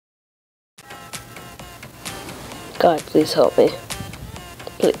God, please help me.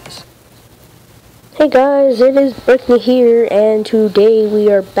 Please. Hey guys, it is Brittany here, and today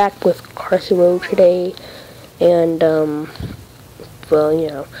we are back with Crossy Road today. And, well, you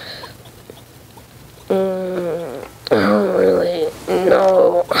know. I don't really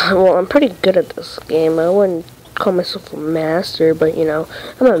know. Well, I'm pretty good at this game. I wouldn't call myself a master, but, you know,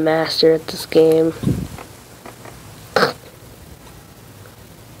 I'm a master at this game.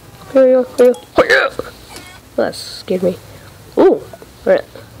 Here we go. That scared me. Ooh, alright,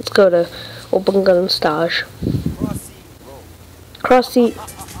 let's go to Open Gun Stage. Crossy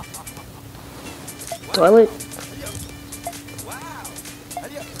Toilet.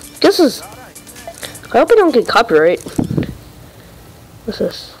 This is. I hope I don't get copyright. What's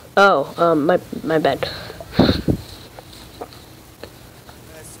this? Oh, my bad. Let's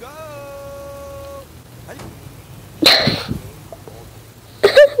go.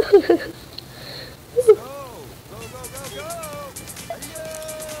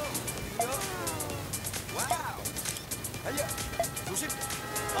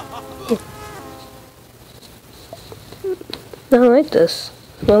 I don't like this.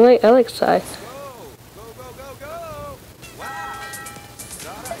 I like Psy.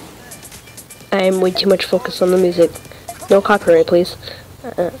 I am way too much focused on the music. No copyright, please.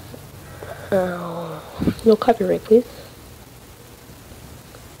 No copyright, please.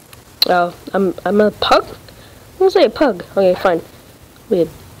 Oh, I'm a pug? I'm gonna say a pug. Okay, fine. We a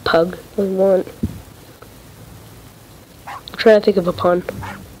pug. What do we want? I'm trying to think of a pun.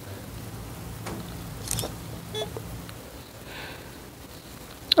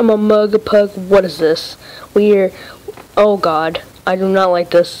 I'm a mug, a pug. What is this? We're. Oh God, I do not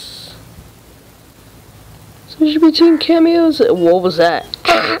like this. Switch between cameos. What was that?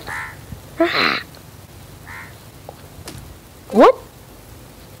 What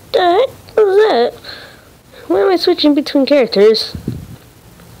the heck was that? Why am I switching between characters?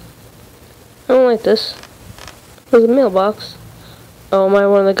 I don't like this. There's a mailbox. Oh, am I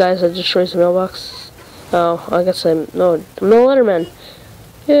one of the guys that destroys the mailbox? Oh, I guess I'm no letterman.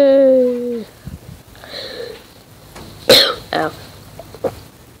 Yay! Ow.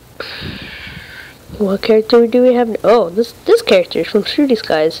 What character do we have? Oh, this character is from Shooty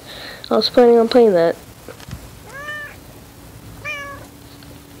Skies. I was planning on playing that.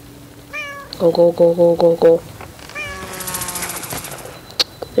 Go, go, go, go, go, go.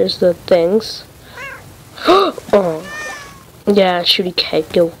 There's the things. Oh. Yeah, Shooty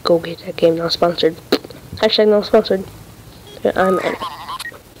Cat. Go get that game. Not sponsored. Hashtag not sponsored. Yeah, I'm in.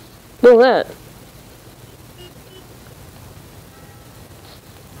 What was that?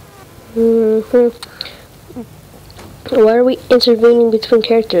 Why are we intervening between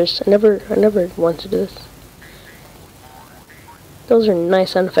characters? I never wanted to do this. Those are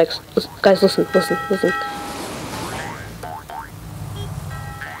nice sound effects. Listen, guys, listen.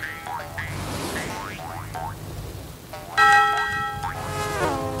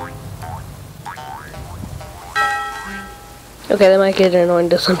 Okay, that might get annoying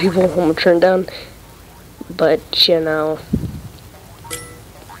to some people when we turn down, but you know.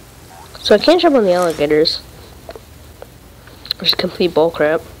 So I can't jump on the alligators, which is complete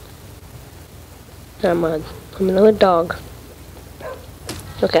bullcrap. I'm another dog.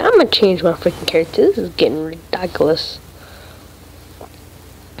 Okay, I'm gonna change my freaking character. This is getting ridiculous.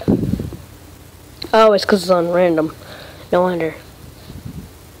 Oh, it's because it's on random. No wonder.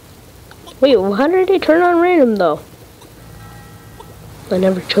 Wait, how did they turn on random though? I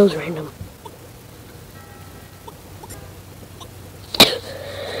never chose random.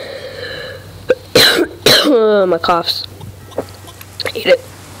 My coughs. I hate it.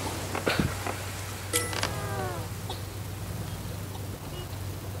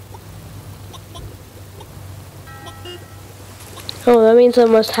 Oh, that means I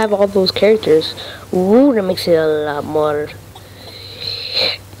must have all those characters. Ooh, that makes it a lot more.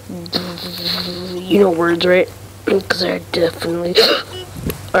 You know words, right? Because I definitely.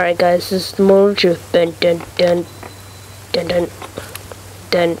 Alright, guys, this is the moment of truth. Dun dun dun dun dun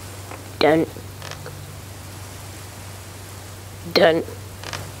dun dun dun.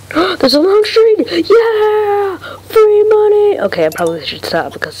 There's a long street! Yeah! Free money! Okay, I probably should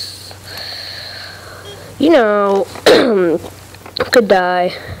stop because, you know, could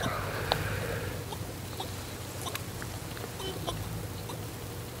die.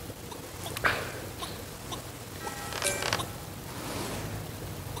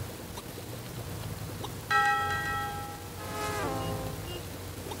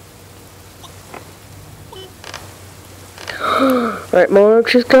 Alright, more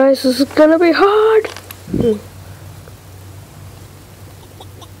truth, guys, this is gonna be hard!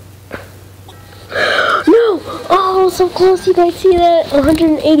 No! Oh so close. You guys see that?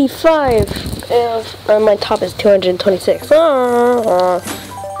 185. And my top is 226. Oh,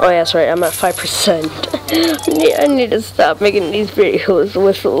 yeah, that's right. I'm at 5%. I need to stop making these videos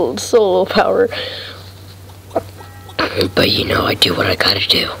with solo power. But you know, I do what I gotta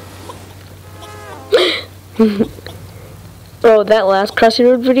do. Oh, that last Crossy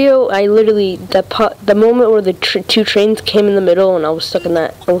Road video, I literally the moment where the two trains came in the middle and I was stuck in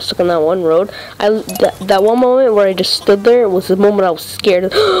that one road. That one moment where I just stood there was the moment I was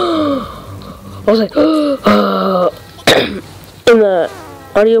scared. I was like, and the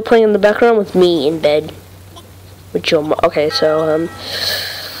audio playing in the background with me in bed with Joe. Okay, so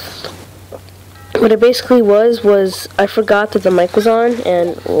what it basically was I forgot that the mic was on,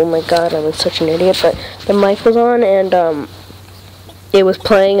 and oh my god, I'm such an idiot. But the mic was on, and it was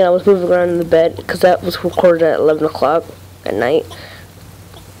playing, and I was moving around in the bed because that was recorded at 11 o'clock at night.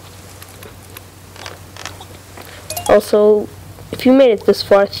 Also, if you made it this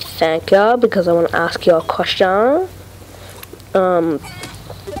far, thank y'all, because I want to ask y'all a question.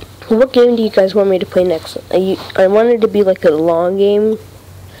 What game do you guys want me to play next? I wanted it to be like a long game,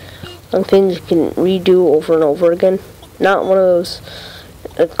 things you can redo over and over again. Not one of those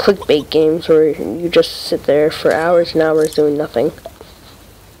clickbait games where you just sit there for hours and hours doing nothing.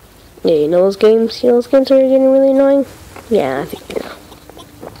 Yeah, you know those games? You know those games that are getting really annoying? Yeah, I think you know.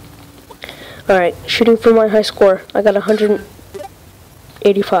 Alright, shooting for my high score. I got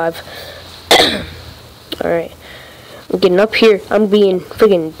 185. Alright. I'm getting up here. I'm being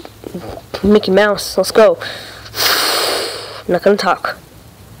friggin' Mickey Mouse. Let's go. I'm not gonna talk.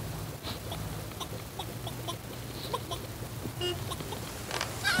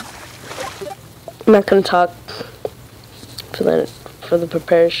 I'm not gonna talk for the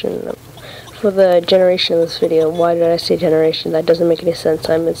preparation, for the generation of this video. Why did I say generation? That doesn't make any sense.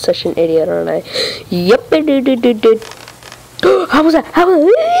 I'm such an idiot, aren't I? Yep, I did. How was that? How was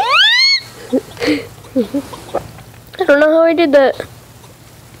that? I don't know how I did that.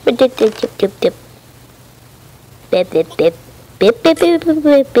 I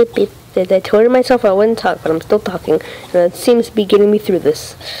told myself I wouldn't talk, but I'm still talking, and that seems to be getting me through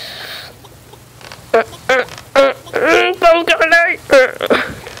this.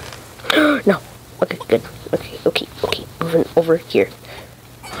 No. Okay, good. Okay. Moving over here.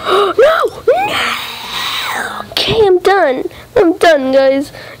 No! Okay, I'm done. I'm done,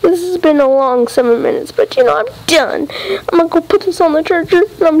 guys. This has been a long 7 minutes, but you know, I'm done. I'm gonna go put this on the charger,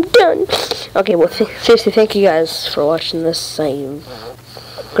 and I'm done. Okay, well, seriously, thank you guys for watching this. I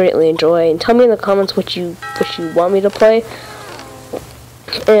greatly enjoy, and tell me in the comments what you want me to play.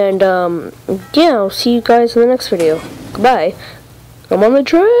 And yeah, I'll see you guys in the next video. Goodbye. I'm on the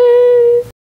train.